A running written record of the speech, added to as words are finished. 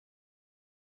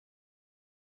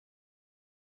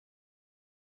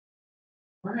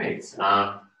All right.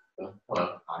 Hello.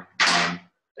 Hi.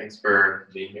 Thanks for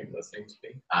being here and listening to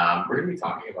me. We're going to be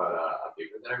talking about a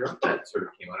paper that I wrote that sort of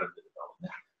came out of the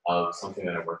development of something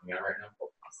that I'm working on right now called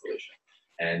Constellation.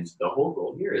 And the whole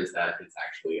goal here is that it's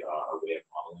actually a way of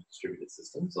modeling distributed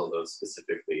systems, although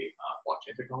specifically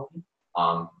blockchain technology,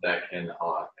 that can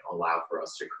allow for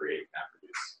us to create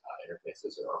MapReduce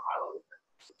interfaces or high-level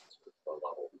systems with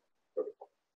low-level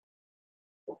protocol.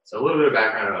 So a little bit of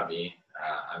background about me.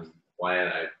 I'm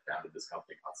Wyatt. I founded this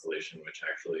company, Constellation, which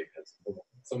actually has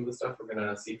some of the stuff we're going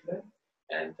to see today.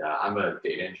 And I'm a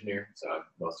data engineer, so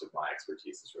most of my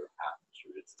expertise is sort of half in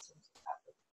distributed systems and half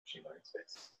in the machine learning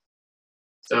space.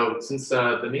 So since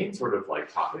the main sort of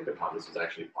like topic of how this was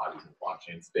actually applied in the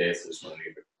blockchain space, I just want to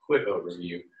give a quick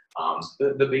overview.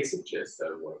 The basic gist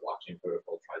of what a blockchain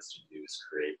protocol tries to do is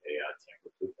create a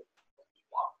tamper-proof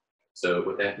block. So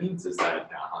what that means is that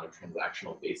on a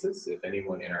transactional basis, if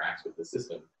anyone interacts with the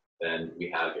system, then we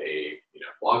have a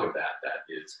log of that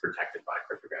is protected by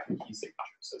cryptographic key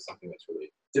signature. So something that's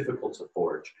really difficult to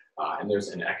forge, and there's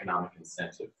an economic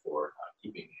incentive for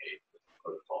keeping a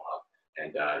protocol up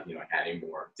and adding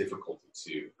more difficulty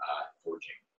to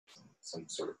forging some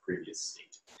sort of previous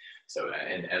state. So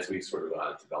and as we've sort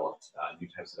of developed new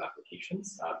types of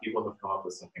applications, people have come up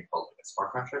with something called like a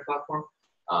smart contract platform,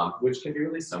 which can be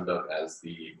really summed up as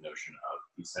the notion of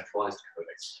decentralized code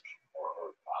execution or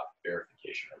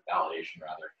verification or validation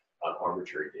rather of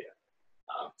arbitrary data.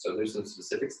 So there's some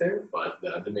specifics there, but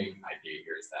the main idea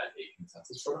here is that a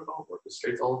consensus protocol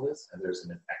orchestrates all of this, and there's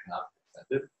an economic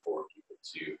incentive for people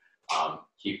to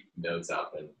keep nodes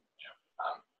up, and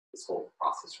this whole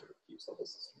process sort of keeps the whole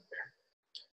system fair.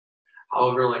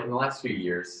 However, like in the last few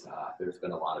years, there's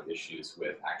been a lot of issues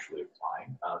with actually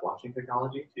applying blockchain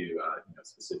technology to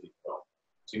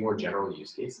to more general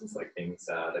use cases, like things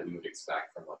that we would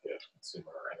expect from like a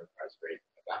consumer or enterprise grade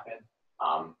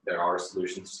backend. There are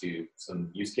solutions to some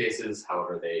use cases,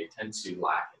 however, they tend to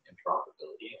lack in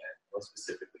interoperability and more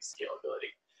specifically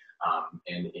scalability.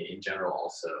 And in general,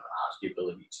 also the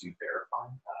ability to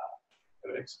verify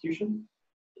code execution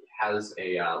has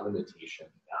a limitation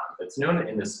that's known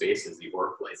in this space as the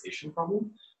oracleization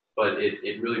problem, but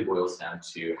it really boils down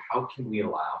to how can we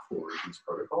allow for these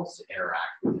protocols to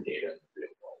interact with the data in the real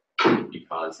world,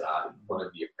 because one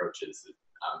of the approaches to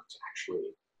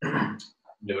actually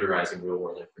notarizing real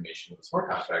world information with a smart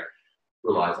contract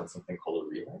relies on something called a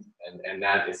relay, and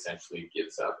that essentially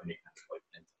gives up any kind of like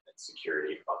end-to-end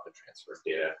security about the transfer of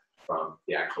data from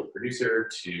the actual producer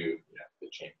to the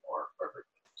chain or wherever.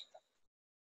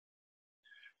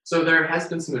 So there has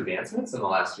been some advancements in the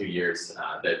last few years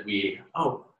that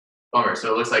bummer.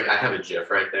 So it looks like I have a GIF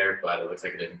right there, but it looks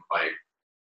like it didn't quite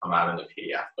come out in the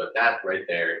PDF. But that right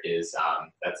there is,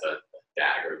 that's a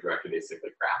DAG, or directed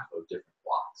acyclic graph of different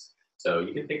blocks. So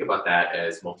you can think about that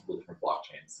as multiple different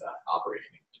blockchains operating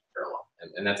in parallel.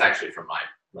 And that's actually from my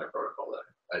protocol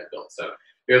that I built. So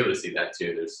you're able to see that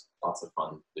too. There's lots of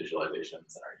fun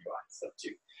visualizations in our UI stuff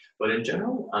too. But in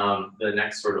general, the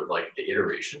next sort of like the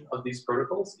iteration of these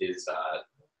protocols is,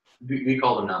 we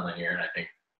call them nonlinear, and I think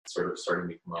it's sort of starting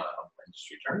to become an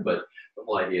industry term, but the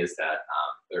whole idea is that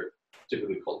they're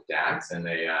typically called DAGs, and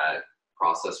they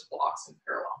process blocks in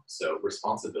parallel. So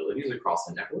responsibilities across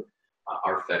a network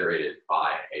are federated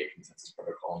by a consensus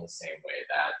protocol in the same way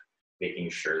that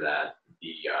making sure that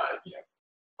the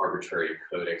arbitrary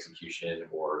code execution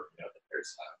or that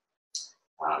there's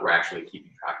we're actually keeping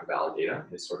track of valid data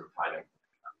is sort of tied in.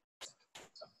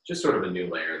 So just sort of a new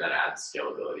layer that adds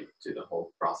scalability to the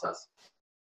whole process.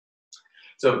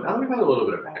 So now that we've had a little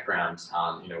bit of background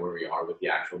on where we are with the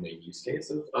actual main use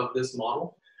case of this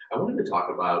model, I wanted to talk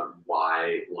about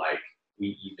why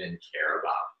we even care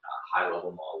about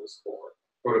high-level models for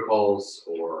protocols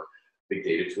or big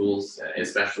data tools,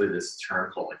 especially this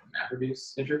term called a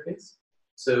MapReduce interface.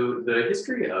 So the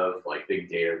history of big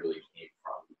data really came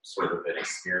from sort of an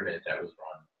experiment that was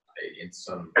run in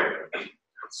some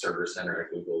server center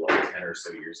at Google 10 or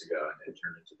so years ago, and it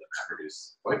turned into the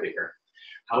MapReduce white paper.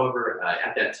 However,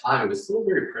 at that time, it was still a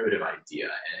very primitive idea,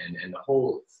 and the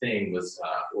whole thing was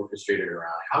orchestrated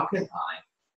around how can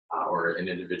I, or an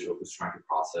individual who's trying to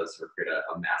process or create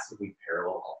a massively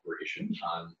parallel operation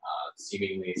on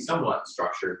seemingly somewhat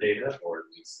structured data, or at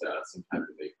least some type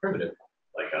of a primitive,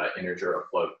 like an integer or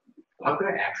float, how could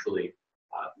I actually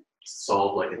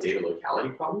solve a data locality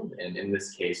problem? And in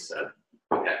this case,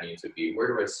 what that means would be, where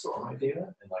do I store my data in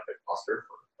a cluster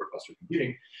for cluster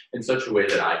computing in such a way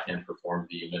that I can perform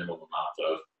the minimum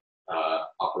amount of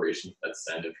operations that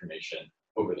send information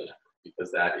over the network,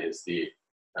 because that is the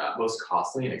most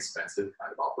costly and expensive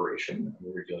kind of operation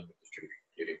when we're dealing with distributed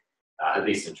computing, at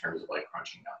least in terms of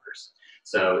crunching numbers.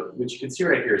 So what you can see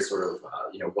right here is sort of,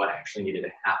 what actually needed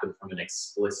to happen from an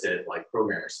explicit like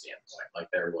programmer standpoint. Like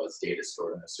there was data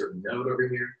stored on a certain node over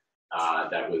here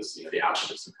that was the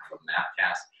output of some kind of map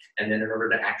cast. And then in order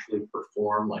to actually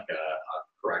perform like a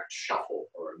correct shuffle,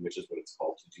 or which is what it's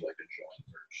called, to do like a join,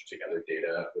 merge together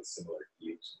data with similar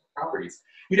keys and properties,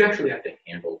 you'd actually have to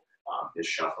handle this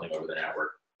shuffling over the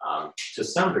network to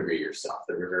some degree yourself.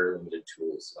 There were very limited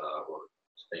tools or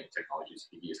technologies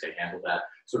you could use to handle that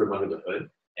sort of under the hood.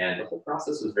 And the whole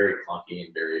process was very clunky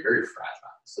and very, very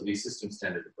fragile. So these systems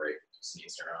tended to break if you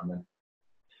sneezed around them.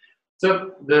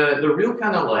 So the real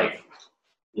kind of like,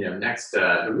 next,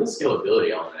 the real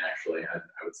scalability element actually,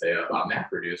 I would say about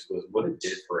MapReduce was what it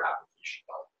did for application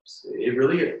developers. It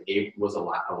really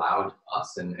allowed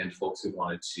us and folks who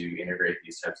wanted to integrate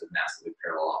these types of massively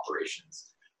parallel operations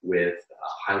with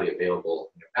highly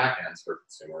available backends for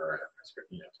consumer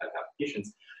type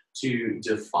applications to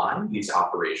define these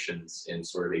operations in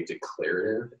sort of a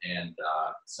declarative and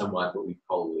somewhat what we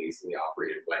call lazily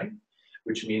operated way,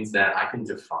 which means that I can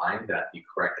define that the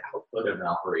correct output of an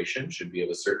operation should be of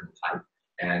a certain type.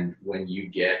 And when you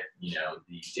get the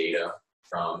data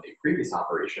from a previous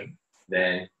operation,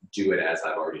 then do it as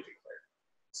I've already declared.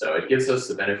 So it gives us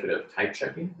the benefit of type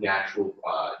checking the actual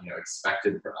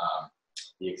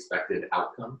the expected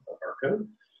outcome of our code.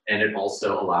 And it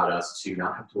also allowed us to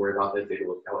not have to worry about that data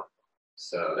locality.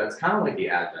 So that's kind of like the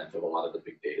advent of a lot of the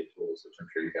big data tools, which I'm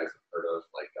sure you guys have heard of,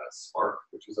 like Spark,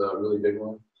 which is a really big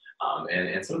one.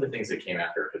 And some of the things that came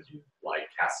after Hadoop, like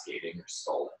cascading or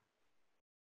stalling.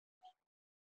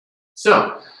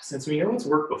 So since we know it's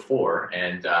worked before,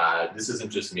 and this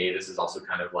isn't just me, this is also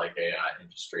kind of like a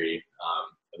industry,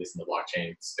 at least in the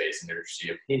blockchain space, an industry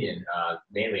opinion,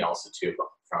 mainly also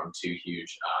from two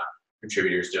huge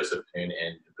contributors, Joseph Poon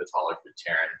and Vitalik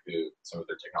Buterin, who some of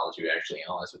their technology we actually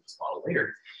analyze with this model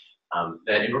later,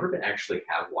 that in order to actually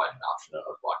have wide adoption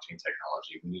of blockchain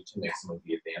technology, we need to make some of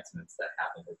the advancements that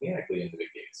happen organically in the big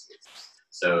data space.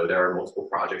 So there are multiple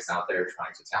projects out there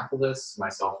trying to tackle this,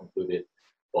 myself included,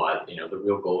 but the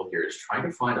real goal here is trying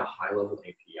to find a high-level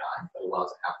API that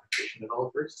allows application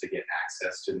developers to get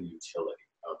access to the utility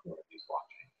of one of these blockchains.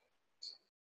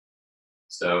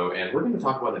 So, and we're going to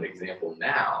talk about an example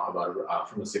now about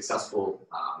from a successful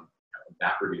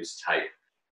MapReduce type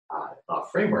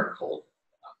framework called,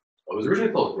 it was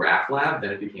originally called GraphLab,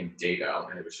 then it became Dago,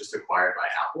 and it was just acquired by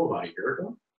Apple about a year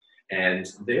ago. And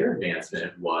their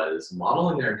advancement was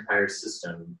modeling their entire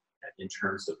system in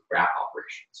terms of graph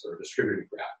operations or distributed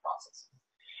graph processing.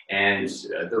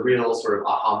 And the real sort of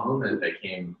aha moment that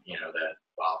came,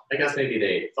 well, I guess maybe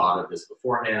they thought of this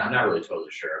beforehand. I'm not really totally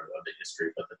sure of the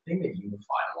history, but the thing that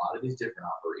unified a lot of these different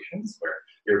operations where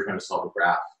they were trying to solve a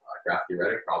graph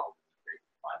theoretic problem, where you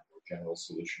find a more general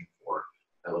solution for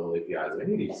high-level APIs of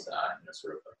any of these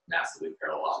sort of massively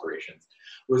parallel operations,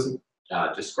 was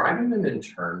describing them in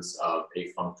terms of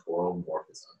a functorial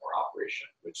morphism or operation,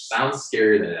 which sounds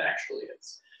scarier than it actually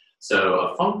is. So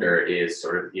a functor is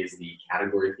the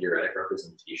category theoretic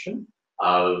representation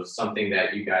of something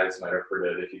that you guys might have heard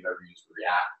of if you've ever used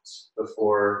React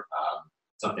before,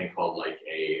 something called like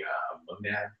a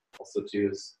monad also too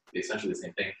is essentially the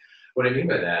same thing. What I mean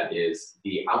by that is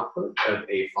the output of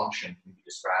a function can be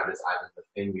described as either the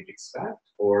thing you'd expect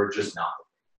or just not the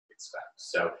thing you'd expect.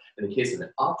 So in the case of an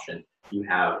option, you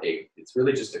have it's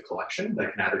really just a collection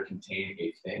that can either contain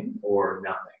a thing or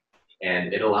nothing.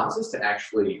 And it allows us to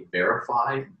actually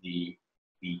verify the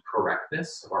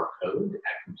correctness of our code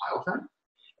at compile time.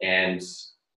 And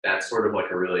that's sort of like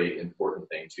a really important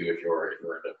thing too if you're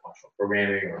into functional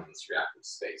programming or in this reactive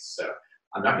space. So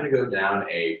I'm not going to go down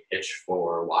a pitch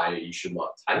for why you should love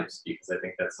types, because I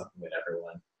think that's something that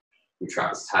everyone who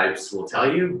tries types will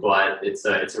tell you, but it's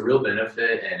a real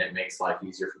benefit and it makes life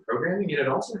easier for programming. And it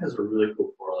also has a really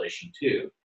cool correlation too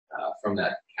from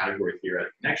that category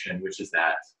theoretic connection, which is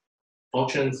that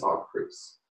functions are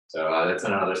proofs. So that's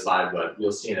on another slide, but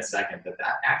you'll see in a second that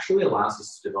actually allows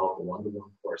us to develop a one-to-one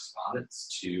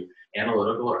correspondence to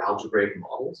analytical or algebraic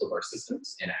models of our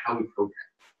systems and how we program.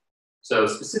 So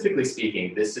specifically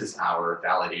speaking, this is our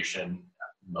validation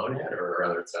monad, or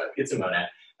rather it's a monad,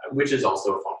 which is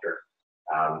also a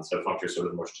functor. So functor is sort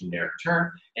of the most generic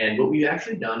term. And what we've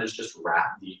actually done is just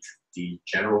wrap the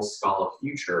general Scala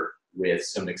future with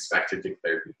some expected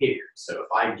declared behavior. So if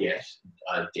I get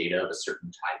data of a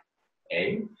certain type,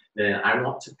 A, then I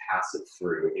want to pass it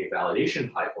through a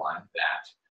validation pipeline that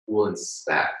will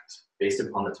inspect, based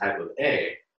upon the type of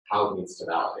A, how it needs to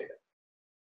validate it.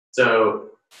 So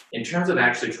in terms of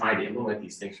actually trying to implement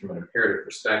these things from an imperative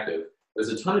perspective, there's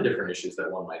a ton of different issues that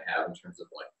one might have in terms of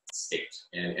like state.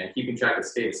 And keeping track of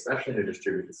state, especially in a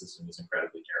distributed system, is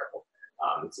incredibly terrible.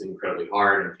 It's incredibly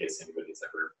hard in case anybody's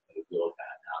ever had to deal with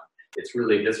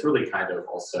that. That's really kind of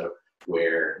also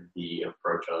where the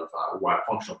approach of why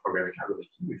functional programming got really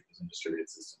huge in distributed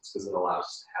systems, because it allows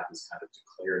us to have this kind of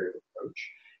declarative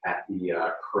approach at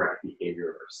the correct behavior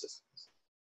of our systems.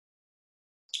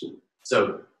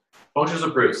 So functions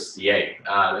of proofs, yay.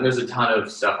 And there's a ton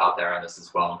of stuff out there on this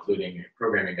as well, including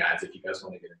programming guides. If you guys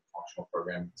want to get into functional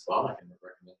programming as well, I can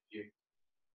recommend a few.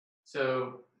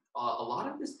 So a lot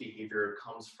of this behavior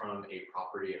comes from a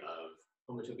property of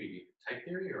homotopy type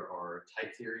theory or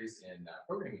type theories in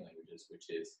programming languages, which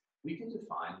is we can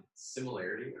define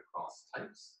similarity across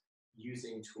types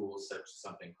using tools such as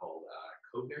something called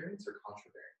covariance or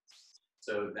contravariance.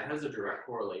 So that has a direct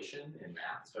correlation in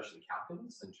math, especially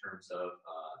calculus, in terms of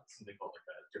something called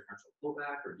like a differential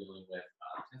pullback or dealing with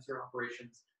tensor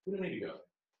operations. We don't need to go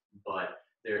there. But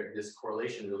this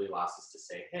correlation really allows us to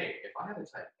say, hey, if I have a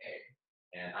type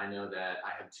A, and I know that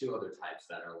I have two other types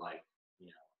that are like,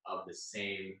 of the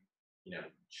same,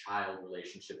 child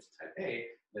relationship to type A,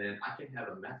 then I can have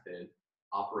a method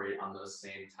operate on those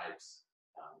same types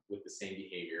with the same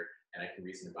behavior, and I can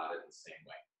reason about it in the same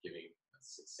way, giving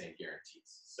the same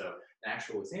guarantees. So an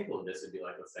actual example of this would be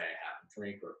like, let's say I have a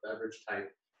drink or a beverage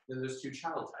type, then there's two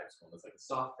child types, one that's like a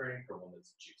soft drink or one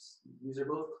that's juice. These are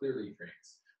both clearly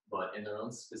drinks, but in their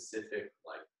own specific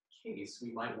case,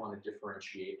 we might want to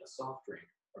differentiate a soft drink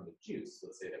from the juice.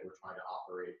 Let's say that we're trying to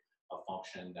operate a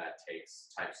function that takes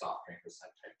type soft drink or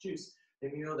type juice.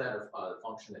 Then we know that a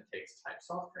function that takes type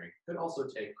soft drink could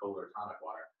also take cold or tonic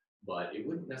water, but it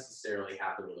wouldn't necessarily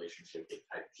have the relationship with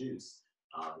type juice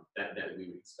that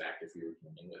we would expect if we were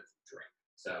dealing with drink.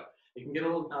 So it can get a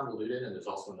little convoluted, and there's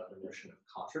also another notion of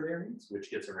contravariance,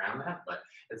 which gets around that, but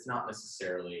it's not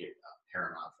necessarily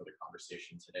paramount for the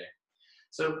conversation today.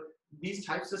 So these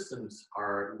type systems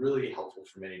are really helpful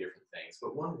for many different things,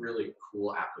 but one really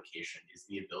cool application is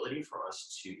the ability for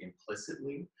us to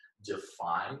implicitly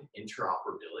define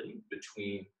interoperability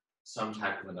between some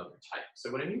type of another type.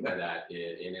 So what I mean by that,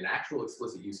 in an actual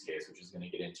explicit use case, which is going to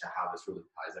get into how this really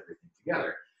ties everything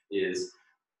together, is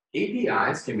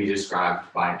APIs can be described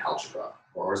by an algebra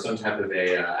or some type of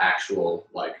actual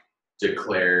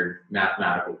declared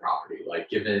mathematical property, like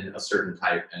given a certain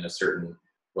type and a certain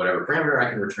whatever parameter, I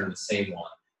can return the same one,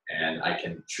 and I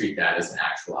can treat that as an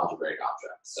actual algebraic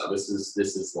object. So this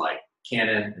is like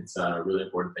canon. It's a really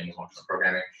important thing in functional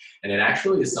programming, and it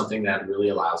actually is something that really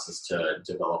allows us to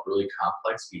develop really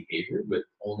complex behavior with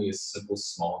only a simple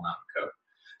small amount of code.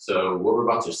 So what we're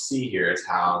about to see here is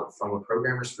how, from a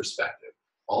programmer's perspective,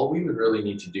 all we would really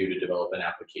need to do to develop an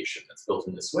application that's built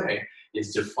in this way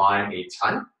is define a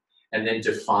type, and then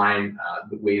define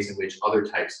the ways in which other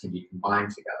types can be combined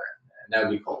together. That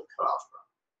would be called a coalgebra.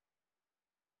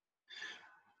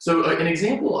 So an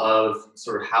example of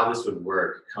sort of how this would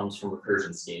work comes from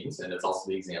recursion schemes, and it's also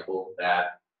the example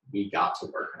that we got to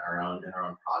work in our own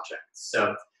project.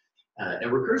 So a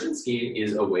recursion scheme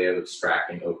is a way of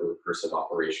abstracting over recursive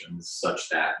operations such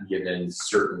that given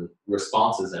certain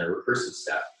responses in a recursive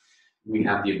step, we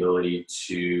have the ability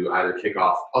to either kick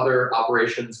off other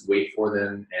operations, wait for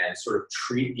them, and sort of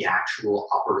treat the actual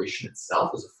operation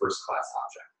itself as a first-class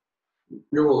object.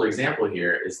 Real world example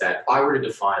here is that if I were to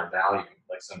define a value,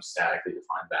 like some statically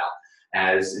defined val,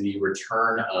 as the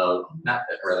return of a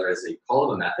method, or rather as a call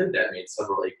of a method that made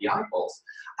several API calls,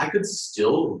 I could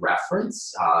still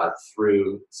reference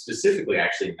through specifically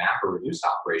actually MapReduce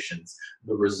operations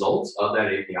the results of that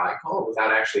API call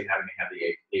without actually having to have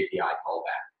the API call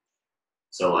back.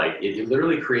 So it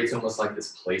literally creates almost like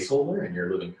this placeholder in your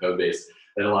living code base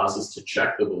that allows us to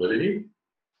check the validity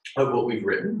of what we've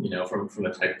written, from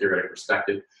a type theoretic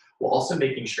perspective, while also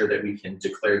making sure that we can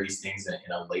declare these things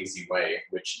in a lazy way,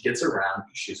 which gets around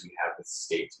issues we have with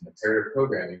state and imperative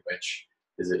programming, which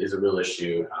is a real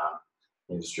issue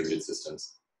in distributed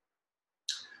systems.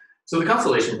 So the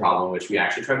Constellation problem, which we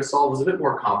actually tried to solve, was a bit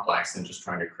more complex than just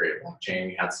trying to create a blockchain.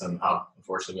 We had some,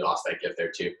 unfortunately we lost that gift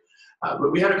there too,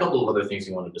 but we had a couple of other things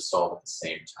we wanted to solve at the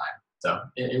same time. So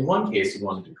in one case, we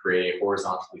wanted to create a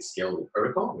horizontally scalable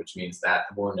protocol, which means that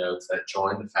the more nodes that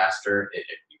join, the faster it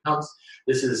becomes.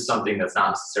 This is something that's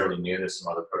not necessarily new. There's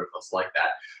some other protocols like that.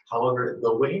 However,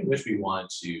 the way in which we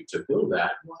wanted to build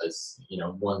that was,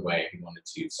 one way we wanted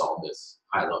to solve this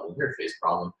high-level interface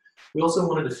problem. We also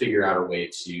wanted to figure out a way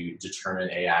to determine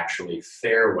a actually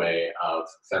fair way of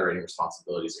federating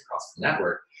responsibilities across the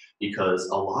network, because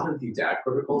a lot of the DAG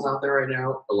protocols out there right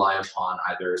now rely upon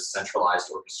either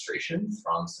centralized orchestration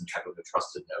from some type of a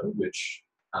trusted node, which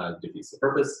kind of defeats the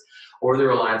purpose, or they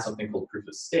rely on something called proof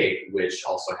of stake, which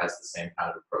also has the same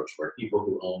kind of approach where people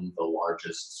who own the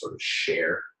largest sort of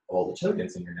share of all the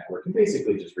tokens in your network can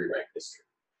basically just rewrite history.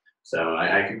 So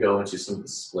I could go into some of the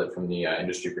split from the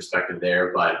industry perspective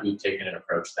there, but we've taken an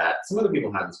approach that some other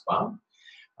people have as well,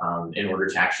 in order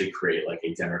to actually create like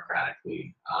a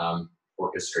democratically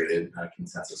orchestrated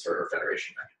consensus or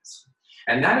federation mechanism.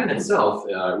 And that in itself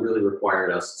really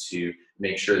required us to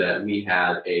make sure that we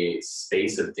had a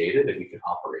space of data that we could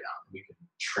operate on. We could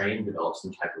train, develop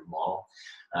some type of model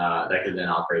that could then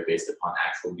operate based upon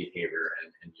actual behavior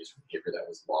and user behavior that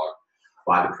was logged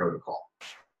by the protocol.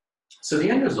 So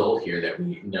the end result here that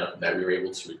we were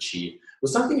able to achieve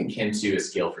was something akin to a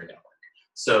scale-free network.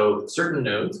 So certain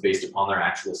nodes, based upon their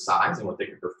actual size and what they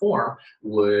could perform,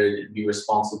 would be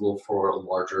responsible for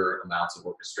larger amounts of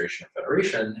orchestration and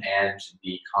federation, and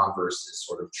the converse is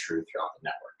sort of true throughout the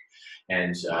network.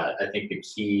 And I think the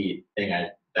key thing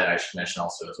that I should mention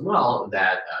also as well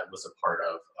that was a part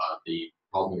of the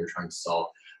problem we were trying to solve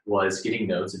was getting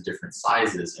nodes of different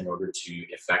sizes in order to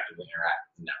effectively interact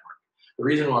with the network. The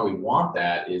reason why we want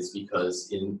that is because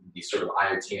in the sort of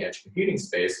IoT edge computing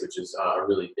space, which is a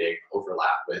really big overlap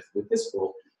with this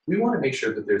tool, we want to make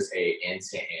sure that there's a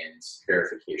end-to-end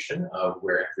verification of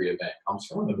where every event comes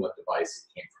from and what device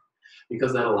it came from.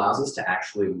 Because that allows us to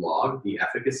actually log the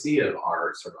efficacy of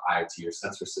our sort of IoT or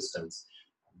sensor systems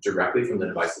directly from the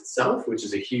device itself, which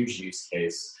is a huge use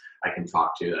case I can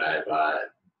talk to that I've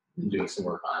been doing some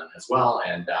work on as well.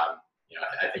 And you know,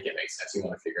 I think it makes sense. You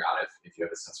want to figure out if you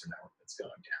have a sensor network that's going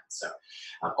down. So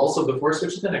also, before I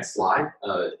switch to the next slide,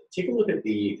 take a look at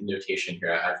the notation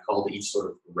here. I've called each sort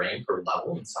of rank or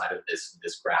level inside of this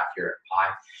graph here at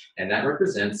pi, and that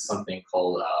represents something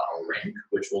called a rank,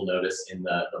 which we'll notice in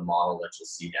the model that you'll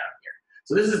see down here.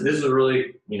 So this is a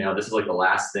really, you know, this is like the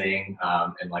last thing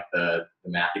and like the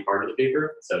mathy part of the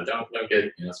paper. So don't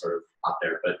get, you know, sort of out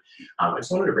there. But I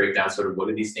just wanted to break down sort of what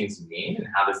do these things mean and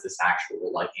how does this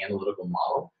actual like analytical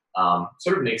model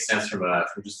sort of make sense from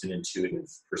just an intuitive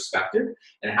perspective,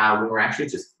 and how when we're actually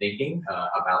just thinking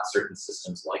about certain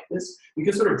systems like this, we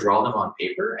can sort of draw them on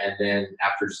paper, and then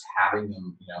after just having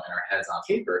them, you know, in our heads on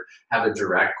paper, have a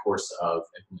direct course of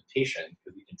implementation,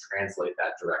 because we can translate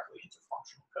that directly into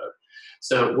functional code.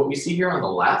 So what we see here on the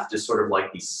left is sort of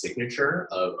like the signature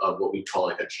of what we call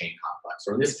like a chain complex,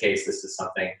 or in this case, this is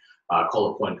something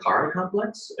called a Poincare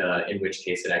complex, in which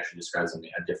case it actually describes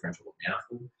a differentiable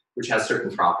manifold, which has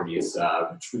certain properties,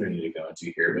 which we don't need to go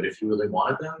into here, but if you really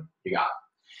wanted them, you got them.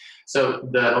 So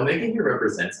the omega here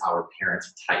represents our parent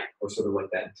type, or sort of like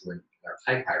that drink in our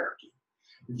type hierarchy.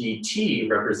 The T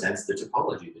represents the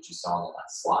topology that you saw on the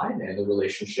last slide, and the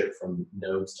relationship from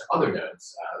nodes to other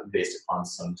nodes based upon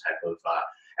some type of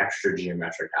extra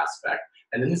geometric aspect.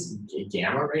 And then this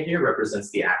gamma right here represents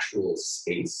the actual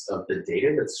space of the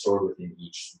data that's stored within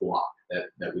each block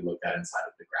that we looked at inside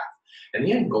of the graph. And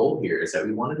the end goal here is that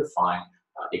we wanted to find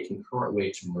a concurrent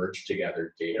way to merge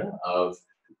together data of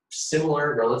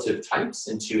similar relative types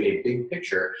into a big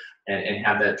picture and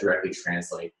have that directly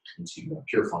translate into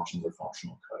pure functions or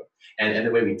functional code. And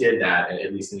the way we did that,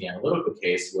 at least in the analytical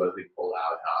case, was we pulled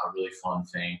out a really fun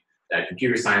thing that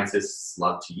computer scientists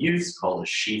love to use called a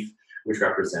sheaf, which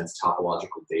represents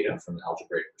topological data from an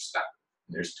algebraic perspective.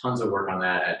 And there's tons of work on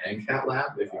that at NCAT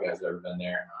Lab, if you guys have ever been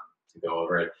there, to go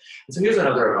over it. And so here's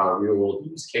another real-world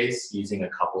use case using a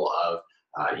couple of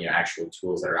actual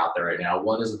tools that are out there right now.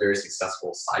 One is a very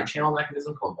successful side channel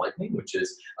mechanism called Lightning, which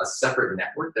is a separate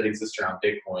network that exists around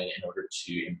Bitcoin in order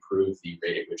to improve the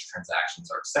rate at which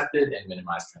transactions are accepted and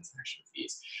minimize transaction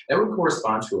fees. That would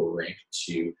correspond to a rank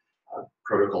to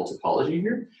protocol topology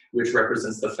here, which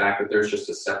represents the fact that there's just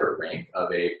a separate rank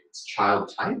of a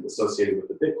child type associated with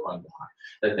the Bitcoin block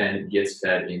that then gets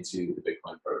fed into the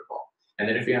Bitcoin protocol. And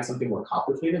then if you have something more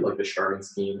complicated, like the sharding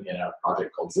scheme in a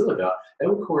project called Zilliqa, that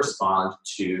would correspond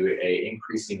to a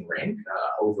increasing rank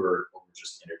over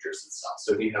just integers itself.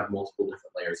 So if you have multiple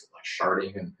different layers of like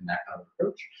sharding and that kind of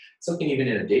approach, something even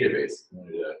in a database if you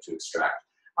wanted to extract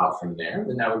out from there,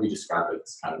 then that would be described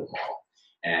as kind of a model.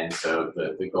 And so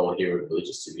the goal here would really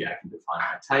just to be, I can define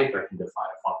my type, I can define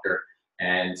a functor,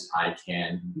 and I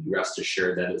can be rest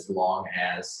assured that as long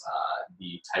as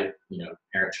the type,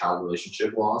 parent-child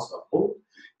relationship laws uphold,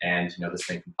 and this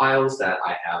thing compiles, that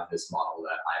I have this model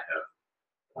that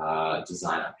I have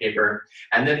designed on paper.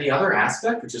 And then the other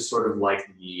aspect, which is sort of like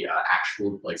the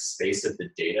actual space of the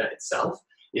data itself,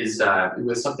 is it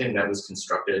was something that was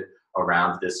constructed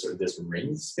around this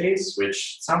ring space,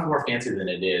 which sounds more fancy than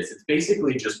it is. It's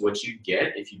basically just what you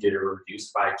get if you did a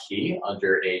reduce by key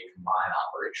under a combine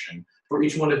operation for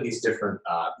each one of these different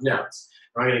nodes.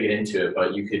 I'm not going to get into it,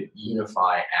 but you could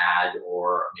unify, add,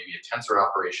 or maybe a tensor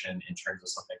operation in terms of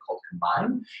something called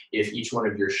combine if each one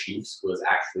of your sheafs was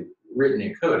actually written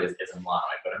in code as a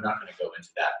monoid, but I'm not going to go into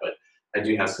that. But I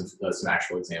do have some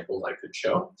actual examples I could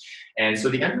show. And so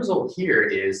the end result here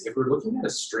is if we're looking at a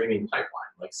streaming pipeline,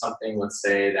 like something, let's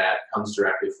say, that comes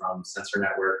directly from sensor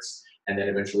networks and then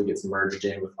eventually gets merged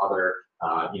in with other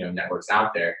networks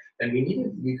out there, then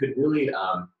we could really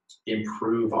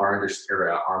improve our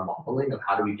modeling of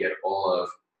how do we get all of,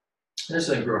 not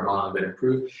necessarily improve our modeling, but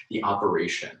improve the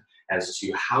operation as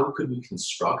to how could we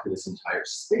construct this entire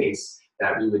space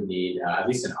that we would need, at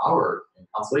least in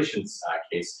Constellation's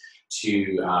case,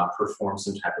 to perform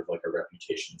some type of like a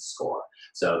reputation score.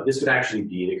 So this would actually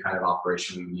be the kind of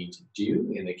operation we need to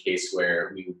do in the case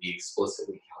where we would be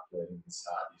explicitly calculating these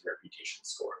reputation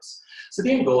scores. So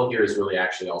the end goal here is really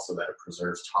actually also that it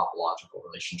preserves topological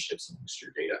relationships amongst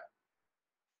your data.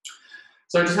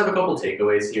 So I just have a couple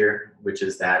takeaways here, which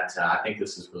is that I think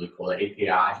this is really cool. The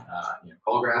API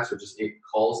call graphs, or just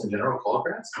calls in general, call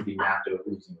graphs can be mapped over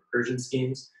using recursion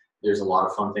schemes. There's a lot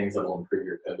of fun things that will improve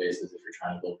your code bases if you're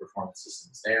trying to build performance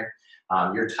systems there.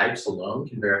 Your types alone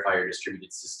can verify your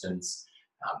distributed systems.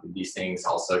 These things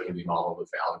also can be modeled with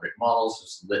algorithmic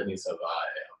models. There's litanies of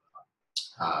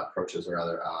approaches or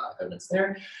other evidence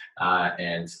there,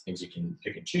 and things you can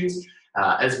pick and choose,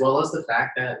 as well as the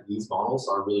fact that these models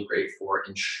are really great for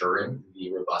ensuring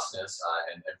the robustness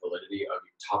and validity of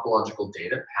topological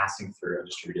data passing through a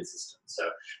distributed system. So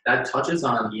that touches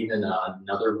on even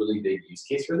another really big use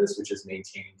case for this, which is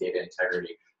maintaining data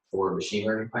integrity for machine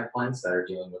learning pipelines that are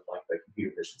dealing with like the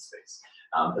computer vision space.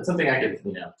 That's something I could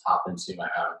talk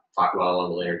about a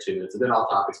little later too. It's a bit off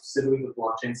topic specifically with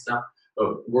blockchain stuff,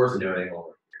 but worth noting over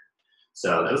here.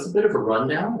 So that was a bit of a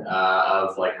rundown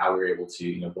of like how we were able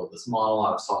to build this model,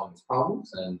 how solving these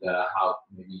problems, and how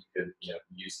maybe you could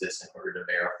use this in order to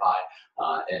verify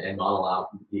and model out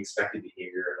the expected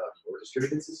behavior of your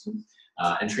distributed system,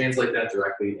 and translate that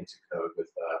directly into code with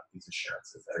these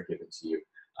assurances that are given to you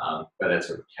by that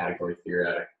sort of category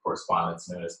theoretic correspondence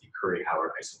known as the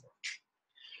Curry-Howard isomorph.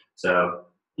 So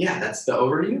yeah, that's the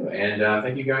overview, and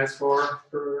thank you guys for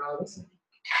listening.